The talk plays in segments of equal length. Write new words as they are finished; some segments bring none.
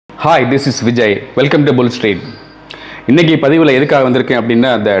Hi, this is Vijay. Welcome to pull street. இன்றைக்கி பதிவில் எதுக்காக வந்திருக்கேன் அப்படின்னா,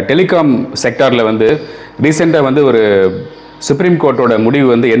 அந்த டெலிகாம் செக்டாரில் வந்து ரீசெண்டாக வந்து ஒரு சுப்ரீம் கோர்ட்டோட முடிவு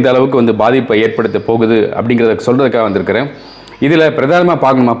வந்து எந்த அளவுக்கு வந்து பாதிப்பை ஏற்படுத்த போகுது அப்படிங்கிறத சொல்கிறதுக்காக வந்திருக்கிறேன். இதில் பிரதானமாக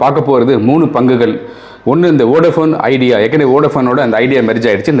பார்க்க போகிறது 3 பங்குகள். ஒன்று இந்த வோடஃபோன் ஐடியா, ஏற்கனவே வோடஃபோனோட அந்த ஐடியா மெர்ஜ்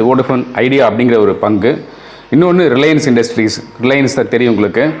ஆகிடுச்சு. இந்த வோடஃபோன் ஐடியா அப்படிங்கிற ஒரு பங்கு. இன்னொன்று ரிலையன்ஸ் இண்டஸ்ட்ரீஸ், ரிலையன்ஸ் தான் தெரியும்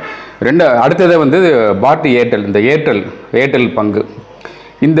உங்களுக்கு. அடுத்தது வந்து பாரதி ஏர்டெல், இந்த ஏர்டெல் பங்கு.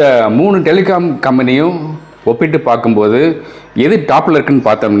 இந்த 3 டெலிகாம் கம்பெனியும் ஒப்பிட்டு பார்க்கும்போது எது டாப்பில் இருக்குதுன்னு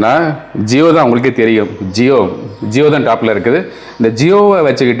பார்த்தோம்னா ஜியோ தான். உங்களுக்கே தெரியும், ஜியோ தான் டாப்பில் இருக்குது. இந்த ஜியோவை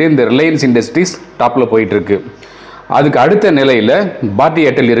வச்சுக்கிட்டு இந்த ரிலையன்ஸ் இண்டஸ்ட்ரீஸ் டாப்பில் போயிட்டுருக்கு. அதுக்கு அடுத்த நிலையில் பாரதி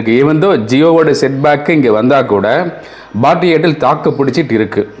ஏர்டெல் இருக்குது. ஈவன் தோ ஜியோவோட செட்பேக்கு இங்கே வந்தால் கூட பாரதி ஏர்டெல் தாக்கு பிடிச்சிட்டு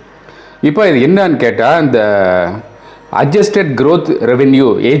இருக்குது. இப்போ இது என்னன்னு கேட்டால், இந்த adjusted growth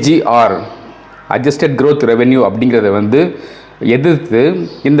revenue, AGR, adjusted growth revenue அப்படிங்கிறத வந்து எதிர்த்து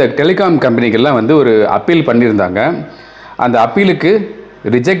இந்த டெலிகாம் கம்பெனிகள்லாம் வந்து ஒரு அப்பீல் பண்ணியிருந்தாங்க. அந்த அப்பீலுக்கு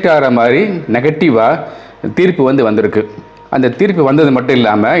ரிஜெக்ட் ஆகிற மாதிரி நெகட்டிவாக தீர்ப்பு வந்திருக்கு. அந்த தீர்ப்பு வந்தது மட்டும்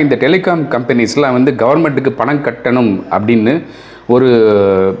இல்லாமல் இந்த டெலிகாம் கம்பெனிஸ்லாம் வந்து கவர்மெண்ட்டுக்கு பணம் கட்டணும் அப்படின்னு ஒரு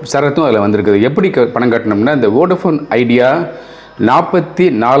சரத்தும் அதில் வந்திருக்குது. எப்படி பணம் கட்டணும்னா, இந்த வோடஃபோன் ஐடியா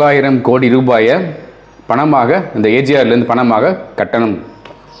 44,000 கோடி ரூபாயை பணமாக இந்த ஏஜிஆர்லேருந்து பணமாக கட்டணும்.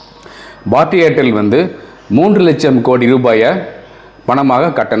 பாரதி ஏர்டெல் வந்து 3 லட்சம் கோடி ரூபாயை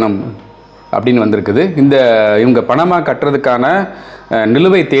பணமாக கட்டணும் அப்படின்னு வந்திருக்குது. இவங்க பணமாக கட்டுறதுக்கான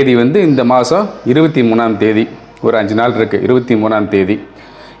நிலுவை தேதி வந்து இந்த மாதம் 23ஆம் தேதி, ஒரு 5 நாள் இருக்குது, 23ஆம் தேதி.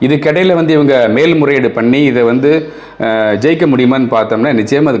 இதுக்கிடையில் வந்து இவங்க மேல்முறையீடு பண்ணி இதை வந்து ஜெயிக்க முடியுமான்னு பார்த்தோம்னா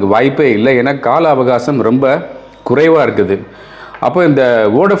நிச்சயமாக அதுக்கு வாய்ப்பே இல்லை. ஏன்னா கால அவகாசம் ரொம்ப குறைவாக இருக்குது. அப்போ இந்த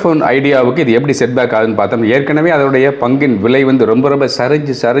வோடஃபோன் ஐடியாவுக்கு இது எப்படி செட்பேக் ஆகுதுன்னு பார்த்தோம். ஏற்கனவே அதோடைய பங்கின் விலை வந்து ரொம்ப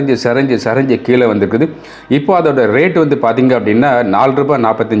சரிஞ்சு கீழே வந்திருக்குது. இப்போ அதோட ரேட் வந்து பார்த்திங்க அப்படின்னா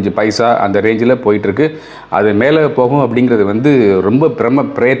 ₹4.45 அந்த ரேஞ்சில் போயிட்டுருக்கு. அது மேலே போகும் அப்படிங்கிறது வந்து ரொம்ப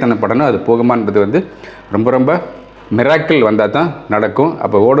பிரயத்தனப்படணும். அது போகுமான்றது வந்து ரொம்ப மிராக்கிள் வந்தால் தான் நடக்கும்.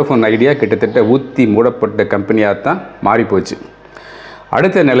 அப்போ வோடஃபோன் ஐடியா கிட்டத்தட்ட ஊற்றி மூடப்பட்ட கம்பெனியாக தான் மாறிப்போச்சு.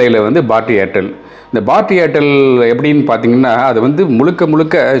 அடுத்த நிலையில் வந்து பாரதி ஏர்டெல். இந்த பாரதி ஏர்டெல் எப்படின்னு பார்த்தீங்கன்னா, அது வந்து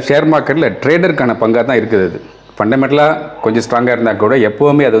முழுக்க ஷேர் மார்க்கெட்டில் ட்ரேடருக்கான பங்காக தான் இருக்குது. அது ஃபண்டமெண்டலாக கொஞ்சம் ஸ்ட்ராங்காக இருந்தால் கூட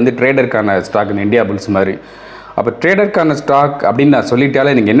எப்போவுமே அது வந்து ட்ரேடருக்கான ஸ்டாக், இந்த இந்தியா புல்ஸ் மாதிரி. அப்போ ட்ரேடருக்கான ஸ்டாக் அப்படின்னு நான்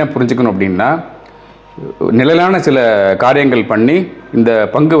சொல்லிட்டாலே நீங்கள் என்ன புரிஞ்சுக்கணும் அப்படின்னா, நிழலான சில காரியங்கள் பண்ணி இந்த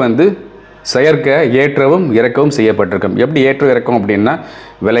பங்கு வந்து ஏற்றவும் இறக்கவும் செய்யப்பட்டிருக்கும். எப்படி ஏற்றம் இறக்கும் அப்படின்னா,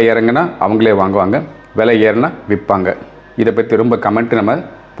 விலை இறங்குனா அவங்களே வாங்குவாங்க, விலை ஏறினா விற்பாங்க. இதை பற்றி ரொம்ப கமெண்ட் நம்ம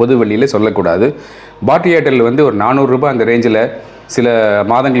பொது வெளியில் சொல்லக்கூடாது. பாரதி ஏர்டெல் வந்து ஒரு ₹400 அந்த ரேஞ்சில் சில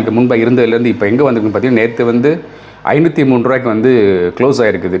மாதங்களுக்கு முன்பாக இருந்ததுலேருந்து இப்போ எங்கே வந்துருக்குன்னு பார்த்தீங்கன்னா, நேற்று வந்து ₹503 வந்து க்ளோஸ்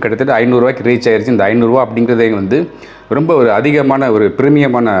ஆகிருக்குது. கிட்டத்தட்ட ₹500 ரீச் ஆகிருச்சு. இந்த ₹500 அப்படிங்கிறதே வந்து ரொம்ப ஒரு அதிகமான ஒரு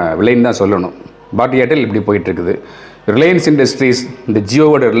பிரீமியமான விலைன்னு தான் சொல்லணும். பாரதி ஏர்டெல் இப்படி போயிட்டுருக்குது. ரிலையன்ஸ் இண்டஸ்ட்ரீஸ், இந்த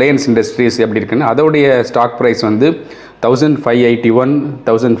ஜியோவோட ரிலையன்ஸ் இண்டஸ்ட்ரீஸ் எப்படி இருக்குன்னா, அதோடைய ஸ்டாக் ப்ரைஸ் வந்து 1581,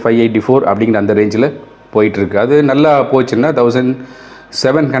 1584 அப்படிங்கிற அந்த ரேஞ்சில் போயிட்டுருக்கு. அது நல்லா போச்சுன்னா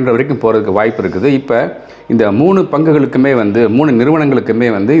 1700 வரைக்கும் போகிறதுக்கு வாய்ப்பு இருக்குது. இப்போ இந்த 3 பங்குகளுக்குமே வந்து 3 நிறுவனங்களுக்குமே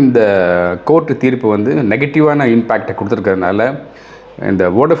வந்து இந்த கோர்ட்டு தீர்ப்பு வந்து நெகட்டிவான இம்பேக்டை கொடுத்துருக்கிறதுனால இந்த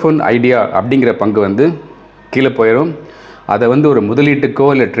வோடஃபோன் ஐடியா அப்படிங்கிற பங்கு வந்து கீழே போயிடும். அதை வந்து ஒரு முதலீட்டுக்கோ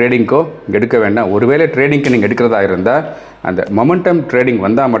இல்லை ட்ரேடிங்க்கோ எடுக்க வேண்டாம். ஒருவேளை ட்ரேடிங்க்கு நீங்கள் எடுக்கிறதா இருந்தால் அந்த மொமெண்டம் ட்ரேடிங்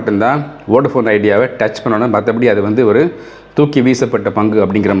வந்தால் மட்டும்தான் வோடஃபோன் ஐடியாவை டச் பண்ணணும். மற்றபடி அது வந்து ஒரு தூக்கி வீசப்பட்ட பங்கு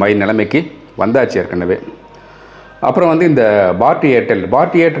அப்படிங்கிற மாதிரி நிலைமைக்கு வந்தாச்சு ஏற்கனவே. அப்புறம் வந்து இந்த பாரதி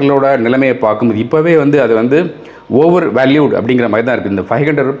ஏர்டெல்லோட நிலைமையை பார்க்கும்போது இப்போவே வந்து அது வந்து ஓவர் வேல்யூடு அப்படிங்கிற மாதிரி தான் இருக்குது. இந்த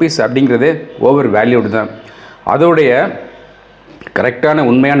 ₹500 அப்படிங்கிறதே ஓவர் வேல்யூடு தான். அதோடைய கரெக்டான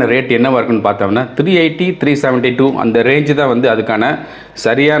உண்மையான ரேட் என்னவாக இருக்குன்னு பார்த்தோம்னா 380, 372 அந்த ரேஞ்சு தான் வந்து அதுக்கான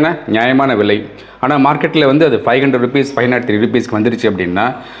சரியான நியாயமான விலை. ஆனால் மார்க்கெட்டில் வந்து அது ₹500, ₹503 வந்துருச்சு அப்படின்னா,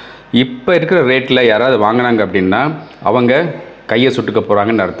 இப்போ இருக்கிற ரேட்டில் யாராவது வாங்கினாங்க அப்படின்னா அவங்க கையை சுட்டுக்க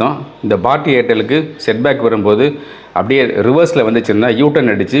போகிறாங்கன்னு அர்த்தம். இந்த பாரதி ஏர்டெலுக்கு செட்பேக் வரும்போது அப்படியே ரிவர்ஸில் வந்துச்சுன்னா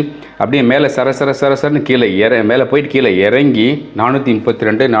யூட்டர்ன் அடித்து அப்படியே மேலே சரன்னு மேலே போயிட்டு கீழே இறங்கி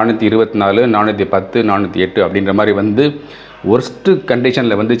 432, 424, 410, 408 அப்படின்ற மாதிரி வந்து ஒர்ஸ்ட்டு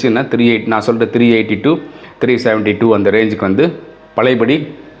கண்டிஷனில் வந்துச்சுன்னா நான் சொல்கிற 382, 372 அந்த ரேஞ்சுக்கு வந்து பழையபடி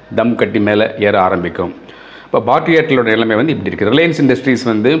தம் கட்டி மேலே ஏற ஆரம்பிக்கும். இப்போ பாரதி ஏர்டெலோட நிலைமை வந்து இப்படி இருக்குது. ரிலையன்ஸ் இண்டஸ்ட்ரீஸ்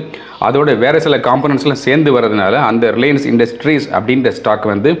வந்து அதோட வேறு சில காம்பனன்ட்ஸ்லாம் சேர்ந்து வரதுனால அந்த ரிலையன்ஸ் இண்டஸ்ட்ரீஸ் அப்படின்ற ஸ்டாக்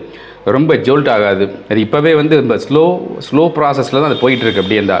வந்து ரொம்ப ஜோல்ட் ஆகாது. அது இப்போவே வந்து ரொம்ப ஸ்லோ ப்ராசஸில் தான் அது போயிட்டுருக்கு.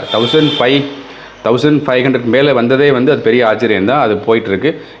 அப்படி இந்த 1500 மேலே வந்ததே வந்து அது பெரிய ஆச்சரியம் தான். அது போயிட்டுருக்கு.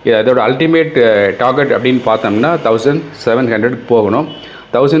 அதோட அல்டிமேட் டார்கெட் அப்படின்னு பார்த்தோம்னா 1700 போகணும்.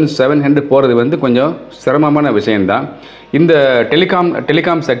 1700 போகிறது வந்து கொஞ்சம் சிரமமான விஷயந்தான். இந்த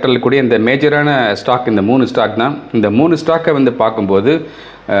டெலிகாம் செக்டரில் கூடிய இந்த மேஜரான ஸ்டாக் இந்த 3 ஸ்டாக் தான். இந்த 3 ஸ்டாக்கை வந்து பார்க்கும்போது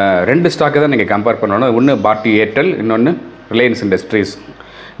 2 ஸ்டாக்கை தான் நீங்கள் கம்பேர் பண்ணணும். ஒன்று பாரதி ஏர்டெல், இன்னொன்று ரிலையன்ஸ் இண்டஸ்ட்ரீஸ்.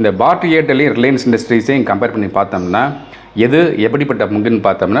 இந்த பாரதி ஏர்டெல்லையும் ரிலையன்ஸ் இண்டஸ்ட்ரீஸையும் கம்பேர் பண்ணி பார்த்தோம்னா எது எப்படிப்பட்ட பங்குன்னு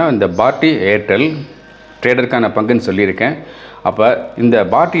பார்த்தோம்னா, இந்த பாரதி ஏர்டெல் ட்ரேடருக்கான பங்குன்னு சொல்லியிருக்கேன். அப்போ இந்த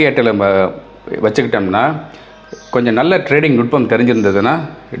பாரதி ஏர்டெல்லை வச்சுக்கிட்டோம்னா கொஞ்சம் நல்ல ட்ரேடிங் நுட்பம் தெரிஞ்சிருந்ததுன்னா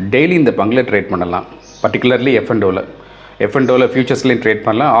டெய்லி இந்த பங்கில் ட்ரேட் பண்ணலாம். பர்டிகுலர்லி எஃப்என்டோவில் ஃபியூச்சர்ஸ்லையும் ட்ரேட்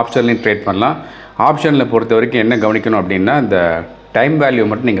பண்ணலாம், ஆப்ஷன்லையும் ட்ரேட் பண்ணலாம். ஆப்ஷனில் பொறுத்த வரைக்கும் என்ன கவனிக்கணும் அப்படின்னா, இந்த டைம் வேல்யூ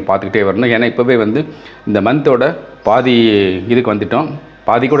மட்டும் நீங்கள் பார்த்துக்கிட்டே வரணும். ஏன்னா இப்போவே வந்து இந்த மந்தோட பாதி இதுக்கு வந்துட்டோம்,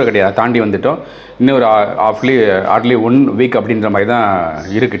 பாதி கூட கிடையாது, தாண்டி வந்துட்டோம். இன்னும் ஒரு ஹார்ட்லி 1 வீக் அப்படின்ற மாதிரி தான்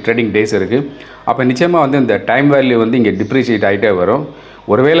இருக்குது, ட்ரேடிங் டேஸ் இருக்குது. அப்போ நிச்சயமாக வந்து இந்த டைம் வேல்யூ வந்து இங்கே டிப்ரிஷியேட் ஆகிட்டே வரும்.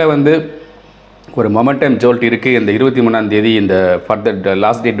 ஒருவேளை வந்து ஒரு மொமெண்டம் ஜோல்ட் இருக்குது, இந்த 23ஆம் தேதி இந்த ஃபர்தர்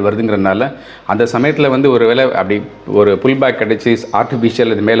லாஸ்ட் டேட் வருதுங்கிறதுனால அந்த சமயத்தில் வந்து ஒரு வேளை அப்படி ஒரு புல் பேக் கிடச்சி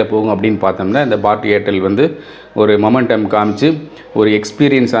ஆர்டிஃபிஷியல் இது மேலே போகும் அப்படின்னு பார்த்தோம்னா இந்த பாரதி ஏர்டெல் வந்து ஒரு மொமெண்டம் காமிச்சு ஒரு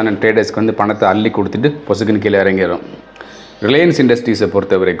எக்ஸ்பீரியன்ஸான ட்ரேடர்ஸ்க்கு வந்து பணத்தை அள்ளி கொடுத்துட்டு பொசுக்குன்னு கீழே இறங்கிடும். ரிலையன்ஸ் இண்டஸ்ட்ரீஸை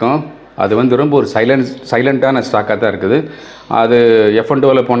பொறுத்த வரைக்கும் அது வந்து ரொம்ப ஒரு சைலண்ட்டான ஸ்டாக்காக தான் இருக்குது. அது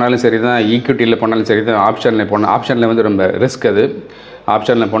எஃப்என்டோவில் போனாலும் சரி தான், ஈக்விட்டியில் போனாலும் சரி தான், ஆப்ஷனில் வந்து ரொம்ப ரிஸ்க். அது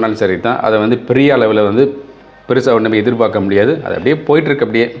ஆப்ஷனில் போனாலும் சரி தான், அதை வந்து பெரிய அளவில் வந்து பெருசாக ஒன்றுமே எதிர்பார்க்க முடியாது. அது அப்படியே போயிட்டுருக்கு,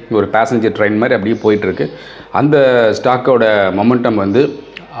 அப்படியே ஒரு பேசஞ்சர் ட்ரெயின் மாதிரி அப்படியே போயிட்டுருக்கு. அந்த ஸ்டாக்கோட மொமெண்டம் வந்து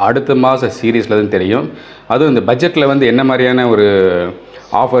அடுத்த மாத சீரீஸில் தான் தெரியும். அதுவும் இந்த பட்ஜெட்டில் வந்து என்ன மாதிரியான ஒரு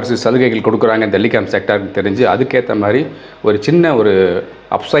ஆஃபர்ஸ் சலுகைகள் கொடுக்குறாங்க டெலிகாம் செக்டருக்கு தெரிஞ்சு அதுக்கேற்ற மாதிரி ஒரு சின்ன ஒரு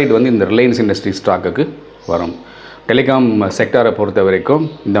அப்சைடு வந்து இந்த ரிலையன்ஸ் இண்டஸ்ட்ரி ஸ்டாக்குக்கு வரும். டெலிகாம் செக்டாரை பொறுத்த வரைக்கும்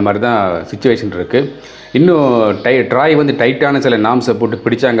இந்த மாதிரி தான் சிச்சுவேஷன் இருக்குது. இன்னும் ட்ராய் வந்து டைட்டான சில நாம்ஸை போட்டு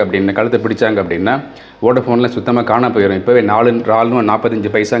பிடிச்சாங்க அப்படின்னா, கழுத்தை பிடிச்சாங்க அப்படின்னா வோடஃபோனில் சுத்தமாக காணா போயிடும். இப்போவே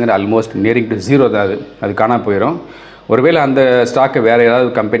 4.45 பைசாங்கிற ஆல்மோஸ்ட் நியரிங் டு 0 தான். அது காணா போயிடும். ஒருவேளை அந்த ஸ்டாக்கை வேறு ஏதாவது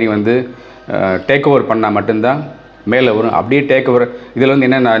கம்பெனி வந்து டேக் ஓவர் பண்ணால் மட்டும்தான் மேலே வரும். அப்படியே டேக் ஓவர் இதில் வந்து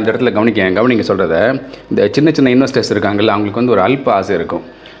என்ன நான் இந்த இடத்துல கவனிங்க சொல்கிறத, இந்த சின்ன இன்வெஸ்டர்ஸ் இருக்காங்கல்ல, அவங்களுக்கு வந்து ஒரு அல்ப ஆசை இருக்கும்.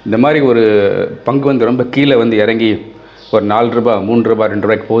 இந்த மாதிரி ஒரு பங்கு வந்து ரொம்ப கீழே வந்து இறங்கி ஒரு 4 ரூபா 3 ரூபா 2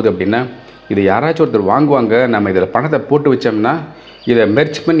 ரூபாய்க்கு போகுது அப்படின்னா இது யாராச்சும் ஒருத்தர் வாங்குவாங்க, நம்ம இதில் பணத்தை போட்டு வச்சோம்னா இதை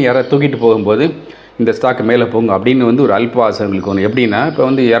மெர்ச் பண்ணி யாராவது தூக்கிட்டு போகும்போது இந்த ஸ்டாக்கு மேலே போங்க அப்படின்னு வந்து ஒரு அல்ப ஆசை உங்களுக்கு ஒன்று. எப்படின்னா இப்போ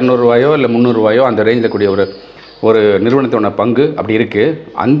வந்து 200 ரூபாயோ இல்லை 300 ரூபாயோ அந்த ரேஞ்சில் கூடிய ஒரு நிறுவனத்தோட பங்கு அப்படி இருக்குது.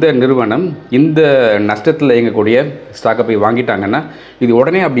 அந்த நிறுவனம் இந்த நஷ்டத்தில் இயங்கக்கூடிய ஸ்டாக்கை போய் வாங்கிட்டாங்கன்னா இது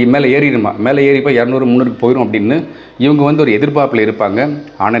உடனே அப்படி மேலே ஏறிடுமா, மேலே ஏறி போய் 200 300 போயிடும் அப்படின்னு இவங்க வந்து ஒரு எதிர்பார்ப்பில் இருப்பாங்க.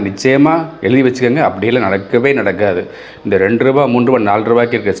 ஆனால் நிச்சயமாக எழுதி வச்சுக்கோங்க, அப்படியெல்லாம் நடக்கவே நடக்காது. இந்த 2 ரூபா 3 ரூபா 4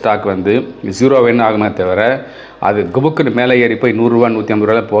 ரூபாய்க்கு இருக்கிற ஸ்டாக் வந்து 0 வேணும் ஆகுமே தவிர அது குபுக்குன்னு மேலே ஏறி போய் 100 ரூபா 150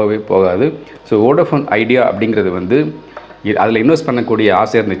 ரூபாய் போகவே போகாது. ஸோ வோடஃபோன் ஐடியா அப்படிங்கிறது வந்து அதில் இன்வெஸ்ட் பண்ணக்கூடிய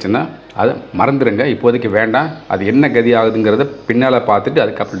ஆசை இருந்துச்சுன்னா அதை மறந்துடுங்க, இப்போதைக்கு வேண்டாம். அது என்ன கதி ஆகுதுங்கிறத பின்னால் பார்த்துட்டு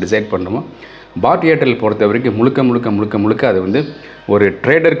அதுக்கப்புறம் டிசைட் பண்ணுவோம். பாரதி ஏர்டெல் பொறுத்த வரைக்கும் முழுக்க அது வந்து ஒரு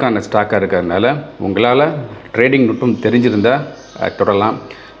ட்ரேடருக்கான ஸ்டாக்காக இருக்கிறதுனால உங்களால் ட்ரேடிங் நுட்பம் தெரிஞ்சிருந்தால் தொடரலாம்.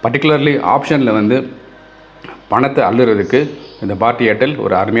 பர்டிகுலர்லி ஆப்ஷனில் வந்து பணத்தை அள்ளுறதுக்கு இந்த பாரதி ஏர்டெல்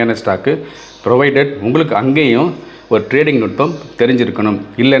ஒரு அருமையான ஸ்டாக்கு. ப்ரொவைடட் உங்களுக்கு அங்கேயும் ஒரு ட்ரேடிங் நுட்பம் தெரிஞ்சிருக்கணும்.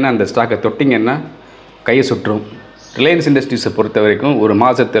 இல்லைன்னா அந்த ஸ்டாக்கை தொட்டிங்கன்னா கையை சுற்றும். ரிலையன்ஸ் இண்டஸ்ட்ரீஸை பொறுத்த வரைக்கும் ஒரு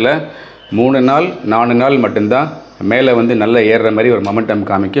மாதத்தில் 3 நாள் 4 நாள் மட்டும்தான் மேலே வந்து நல்லா ஏறுற மாதிரி ஒரு மொமெண்டம்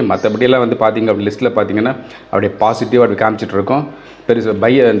காமிக்கும். மற்றபடியெல்லாம் வந்து பார்த்திங்க அப்படி லிஸ்ட்டில் பார்த்திங்கன்னா அப்படியே பாசிட்டிவாக அப்படி காமிச்சிட்ருக்கோம். பெருசு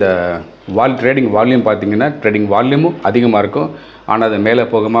இந்த ட்ரேடிங் வால்யூம் பார்த்திங்கன்னா ட்ரேடிங் வால்யூமும் அதிகமாக இருக்கும். ஆனால் அது மேலே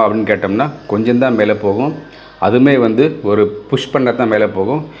போகுமா அப்படின்னு கேட்டோம்னா கொஞ்சம் தான் மேலே போகும். அதுவுமே வந்து ஒரு புஷ் பண்ண தான் மேலே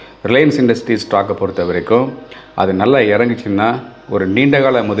போகும். ரிலையன்ஸ் இண்டஸ்ட்ரீஸ் ஸ்டாக்கை பொறுத்த வரைக்கும் அது நல்லா இறங்குச்சுன்னா ஒரு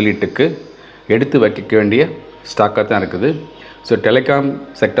நீண்டகால முதலீட்டுக்கு எடுத்து வைக்க வேண்டிய ஸ்டாக்காக தான் இருக்குது. ஸோ டெலிகாம்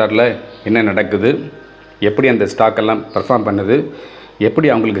செக்டாரில் என்ன நடக்குது, எப்படி அந்த ஸ்டாக்கெல்லாம் பர்ஃபார்ம் பண்ணுது, எப்படி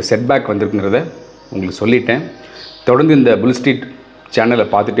அவங்களுக்கு செட்பேக் வந்திருக்குங்கிறத உங்களுக்கு சொல்லிட்டேன். தொடர்ந்து இந்த புல் ஸ்ட்ரீட் சேனலை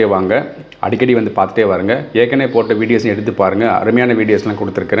பார்த்துட்டே வாங்க, அடிக்கடி வந்து பார்த்துட்டே வாருங்க. ஏற்கனவே போட்ட வீடியோஸையும் எடுத்து பாருங்கள், அருமையான வீடியோஸ்லாம்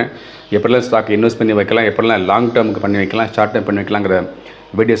கொடுத்துருக்குறேன். எப்படிலாம் ஸ்டாக் இன்வெஸ்ட் பண்ணி வைக்கலாம், எப்படிலாம் லாங் டேர்முக்கு பண்ணி வைக்கலாம், ஷார்ட் டேர்ம் பண்ணி வைக்கலாங்கிற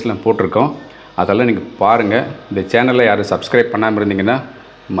வீடியோஸ்லாம் போட்டிருக்கோம். அதெல்லாம் நீங்கள் பாருங்கள். இந்த சேனலை யாரும் சப்ஸ்கிரைப் பண்ணாமல் இருந்தீங்கன்னா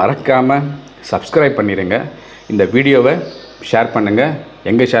மறக்காமல் சப்ஸ்கிரைப் பண்ணிடுங்க. இந்த வீடியோவை ஷேர் பண்ணுங்கள்.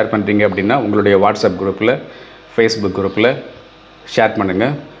 எங்கே ஷேர் பண்ணுறீங்க அப்படின்னா உங்களுடைய வாட்ஸ்அப் குரூப்பில், ஃபேஸ்புக் குரூப்பில் ஷேர்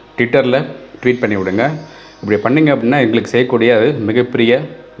பண்ணுங்கள், ட்விட்டரில் ட்வீட் பண்ணி விடுங்க. இப்படி பண்ணிங்க அப்படின்னா எங்களுக்கு செய்யக்கூடிய அது மிகப்பெரிய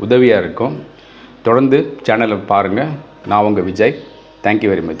உதவியாக இருக்கும். தொடர்ந்து சேனலை பாருங்கள். நான் உங்கள் விஜய்.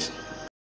 Thank you very much.